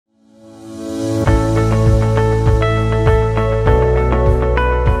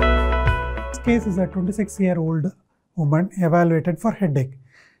first case is a 26-year-old woman evaluated for headache.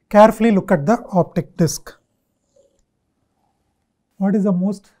 Carefully look at the optic disc. What is the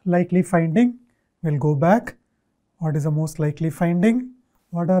most likely finding? We'll go back. What is the most likely finding?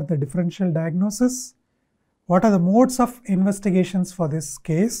 What are the differential diagnosis? What are the modes of investigations for this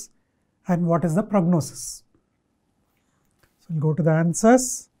case? And what is the prognosis? So we'll go to the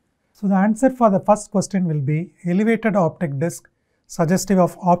answers. So the answer for the first question will be elevated optic disc suggestive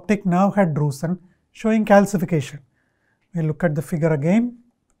of optic nerve head drusen showing calcification. We'll look at the figure again.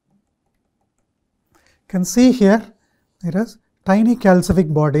 You can see here there is tiny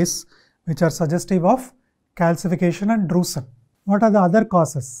calcific bodies which are suggestive of calcification and drusen. What are the other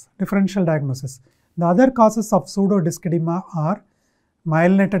causes? Differential diagnosis. The other causes of pseudodisc edema are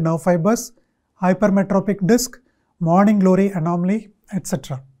myelinated nerve fibers, hypermetropic disc, morning glory anomaly,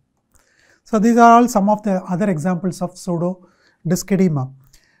 etc. So these are all some of the other examples of pseudodisc edema.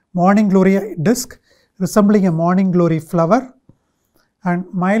 Morning glory disc resembling a morning glory flower, and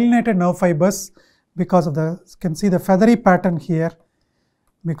myelinated nerve fibers because of the, you can see the feathery pattern here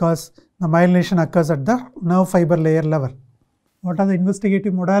because the myelination occurs at the nerve fiber layer level. What are the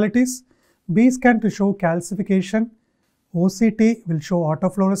investigative modalities? B scan to show calcification, OCT will show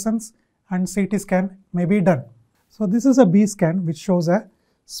autofluorescence, and CT scan may be done. So this is a B scan which shows a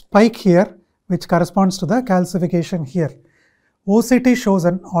spike here which corresponds to the calcification here. OCT shows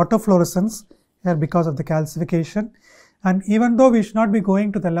an autofluorescence here because of the calcification, and even though we should not be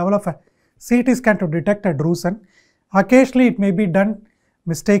going to the level of a CT scan to detect a drusen, occasionally it may be done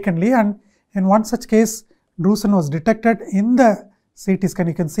mistakenly, and in one such case drusen was detected in the CT scan.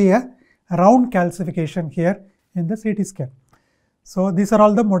 You can see a round calcification here in the CT scan. So these are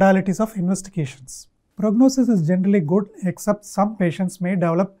all the modalities of investigations. Prognosis is generally good except some patients may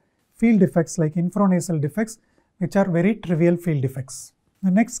develop field defects like infranasal defects which are very trivial field defects.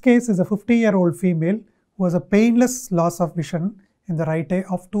 The next case is a 50-year-old female who has a painless loss of vision in the right eye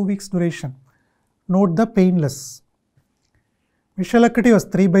of 2 weeks duration. Note the painless. Visual acuity was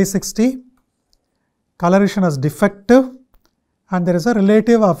 3/60, coloration was defective, and there is a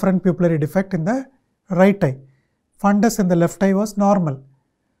relative afferent pupillary defect in the right eye. Fundus in the left eye was normal.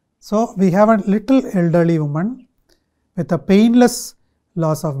 So we have a little elderly woman with a painless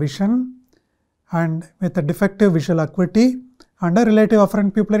loss of vision and with a defective visual acuity and a relative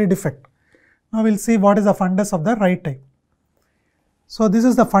afferent pupillary defect. Now we'll see what is the fundus of the right eye. So this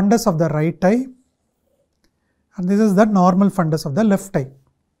is the fundus of the right eye, and this is the normal fundus of the left eye.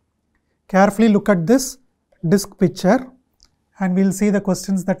 Carefully look at this disc picture and we'll see the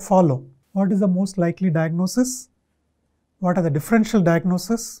questions that follow. What is the most likely diagnosis? What are the differential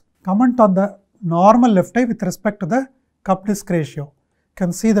diagnosis? Comment on the normal left eye with respect to the cup disc ratio. You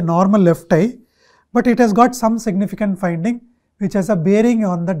can see the normal left eye, but it has got some significant finding which has a bearing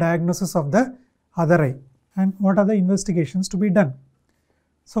on the diagnosis of the other eye. And what are the investigations to be done?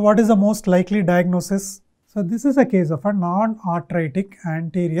 So what is the most likely diagnosis? So this is a case of a non-arthritic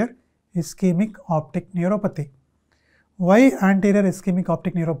anterior ischemic optic neuropathy. Why anterior ischemic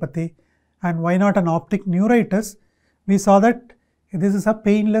optic neuropathy and why not an optic neuritis? We saw that this is a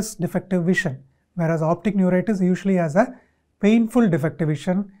painless defective vision, whereas optic neuritis usually has a painful defective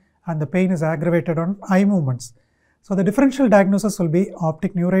vision and the pain is aggravated on eye movements. So the differential diagnosis will be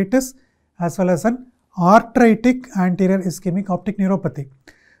optic neuritis as well as an arthritic anterior ischemic optic neuropathy.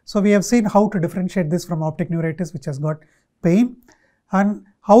 So we have seen how to differentiate this from optic neuritis which has got pain, and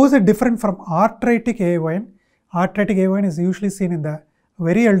how is it different from arthritic AON? Arthritic AON is usually seen in the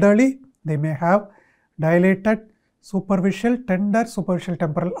very elderly. They may have dilated superficial, tender superficial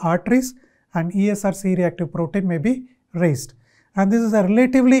temporal arteries, and ESR C-reactive protein may be raised. And this is a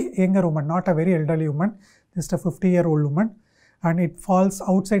relatively younger woman, not a very elderly woman, just a 50-year-old woman, and it falls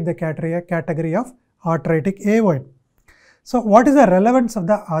outside the category of arthritic AON. So what is the relevance of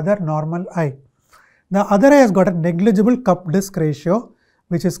the other normal eye? The other eye has got a negligible cup disc ratio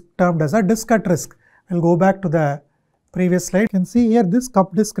which is termed as a disc at risk. We'll go back to the previous slide. You can see here this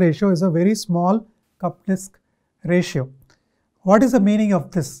cup disc ratio is a very small cup disc ratio. What is the meaning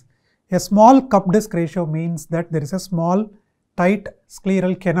of this? A small cup disc ratio means that there is a small tight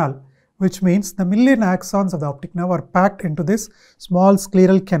scleral canal, which means the million axons of the optic nerve are packed into this small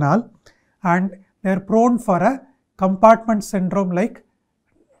scleral canal and they are prone for a compartment syndrome like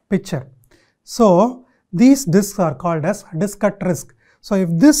picture. So these discs are called as disc at risk. So if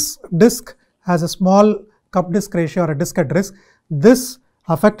this disc has a small cup disc ratio or a disc at risk, this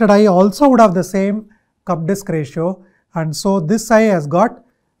affected eye also would have the same cup disc ratio, and so this eye has got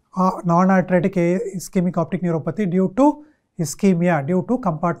non-arthritic ischemic optic neuropathy due to ischemia, due to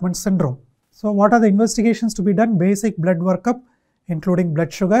compartment syndrome. So what are the investigations to be done? Basic blood workup including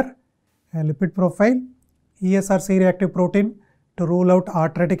blood sugar, a lipid profile, ESR C-reactive protein to rule out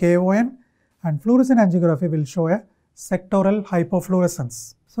arthritic AON, and fluorescein angiography will show a sectoral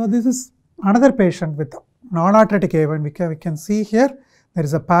hypofluorescence. So this is another patient with non-arthritic AON. We can see here there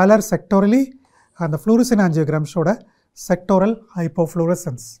is a pallor sectorally and the fluorescein angiogram showed a sectoral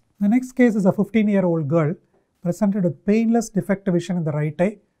hypofluorescence. The next case is a 15-year-old girl presented with painless defective vision in the right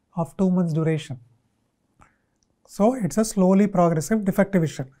eye of 2 months duration. So it's a slowly progressive defective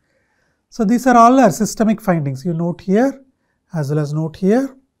vision. So these are all our systemic findings. You note here as well as note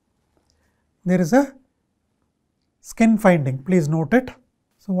here. There is a skin finding. Please note it.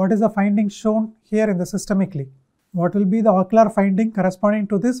 So what is the finding shown here in the systemically? What will be the ocular finding corresponding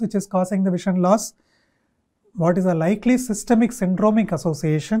to this which is causing the vision loss? What is the likely systemic syndromic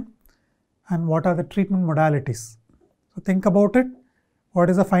association? And what are the treatment modalities? So think about it. What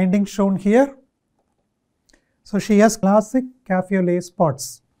is the finding shown here? So she has classic caffeolate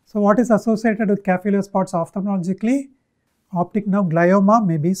spots. So what is associated with caffeolate spots ophthalmologically? Optic nerve glioma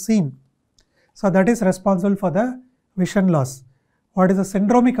may be seen. So that is responsible for the vision loss. What is the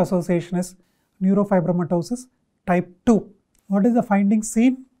syndromic association is neurofibromatosis type 2. What is the finding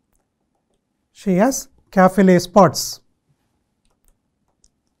seen? She has caffeolate spots.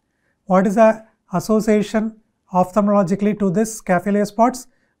 What is the association ophthalmologically to this caffeolate spots?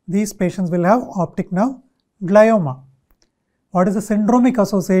 These patients will have optic nerve glioma. What is the syndromic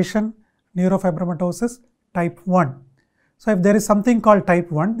association? Neurofibromatosis type 1. So if there is something called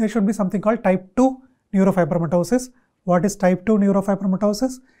type 1, there should be something called type 2 neurofibromatosis. What is type 2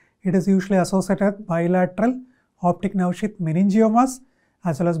 neurofibromatosis? It is usually associated with bilateral optic nerve sheath meningiomas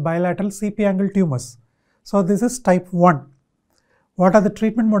as well as bilateral CP angle tumors. So this is type 1. What are the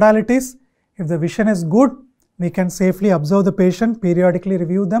treatment modalities? If the vision is good, we can safely observe the patient, periodically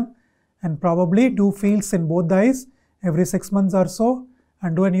review them, and probably do fields in both the eyes every 6 months or so,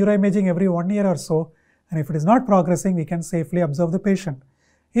 and do a neuroimaging every 1 year or so. And if it is not progressing, we can safely observe the patient.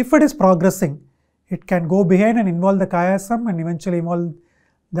 If it is progressing, it can go behind and involve the chiasm and eventually involve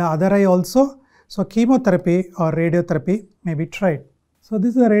the other eye also. So chemotherapy or radiotherapy may be tried. So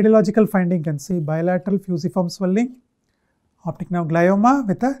this is a radiological finding. You can see bilateral fusiform swelling, optic nerve glioma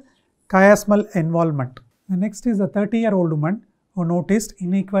with a chiasmal involvement. The next is a 30-year-old woman who noticed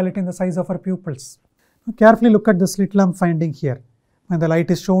inequality in the size of her pupils. Now carefully look at the slit lamp finding here. When the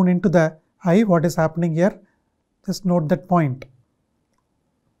light is shown into the eye, what is happening here? Just note that point.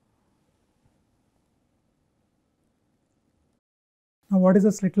 Now what is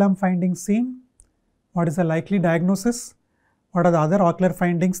the slit lamp finding seen? What is the likely diagnosis? What are the other ocular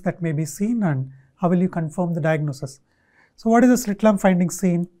findings that may be seen, and how will you confirm the diagnosis? So what is the slit lamp finding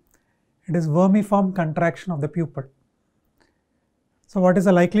seen? It is vermiform contraction of the pupil. So what is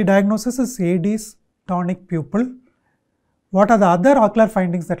the likely diagnosis? Is AD's tonic pupil. What are the other ocular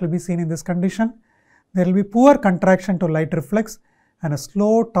findings that will be seen in this condition? There will be poor contraction to light reflex and a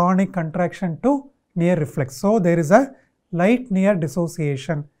slow tonic contraction to near reflex. So there is a light near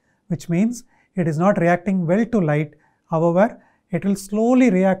dissociation, which means it is not reacting well to light. However, it will slowly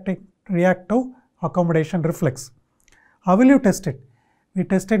react to accommodation reflex. How will you test it? We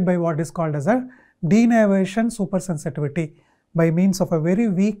test it by what is called as a denervation supersensitivity by means of a very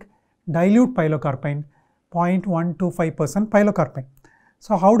weak dilute pilocarpine, 0.125% pilocarpine.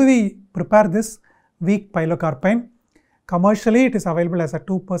 So how do we prepare this weak pilocarpine? Commercially, it is available as a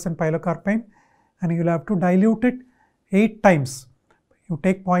 2% pilocarpine, and you will have to dilute it 8 times. You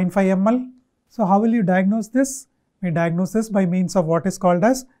take 0.5 ml. So how will you diagnose this? We diagnose this by means of what is called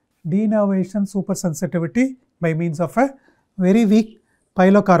as denervation supersensitivity by means of a very weak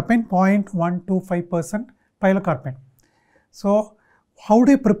pilocarpine, 0.125% pilocarpine. So how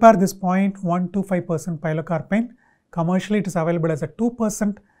do you prepare this 0.125% pilocarpine? Commercially, it is available as a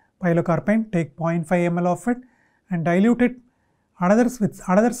 2% pilocarpine. Take 0.5 ml of it and dilute it with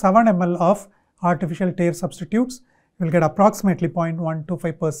another 7 ml of artificial tear substitutes. You will get approximately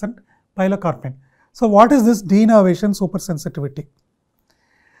 0.125% pilocarpine. So what is this denervation supersensitivity?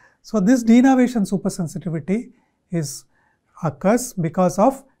 So this denervation supersensitivity occurs because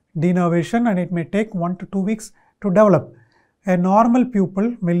of denervation, and it may take 1 to 2 weeks to develop. A normal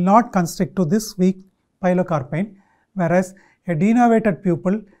pupil will not constrict to this weak pilocarpine, whereas a denervated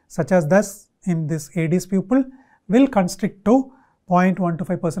pupil such as this in this AD's pupil will constrict to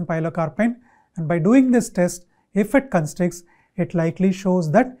 0.125% pilocarpine, and by doing this test, if it constricts, it likely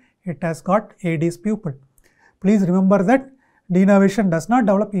shows that it has got AD's pupil. Please remember that denervation does not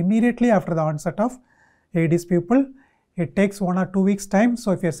develop immediately after the onset of AD's pupil. It takes 1 or 2 weeks time.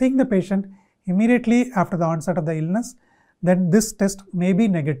 So if you are seeing the patient immediately after the onset of the illness, then this test may be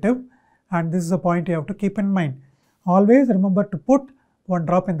negative, and this is a point you have to keep in mind. Always remember to put one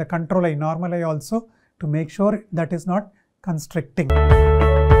drop in the control eye, normal eye also, to make sure that is not constricting.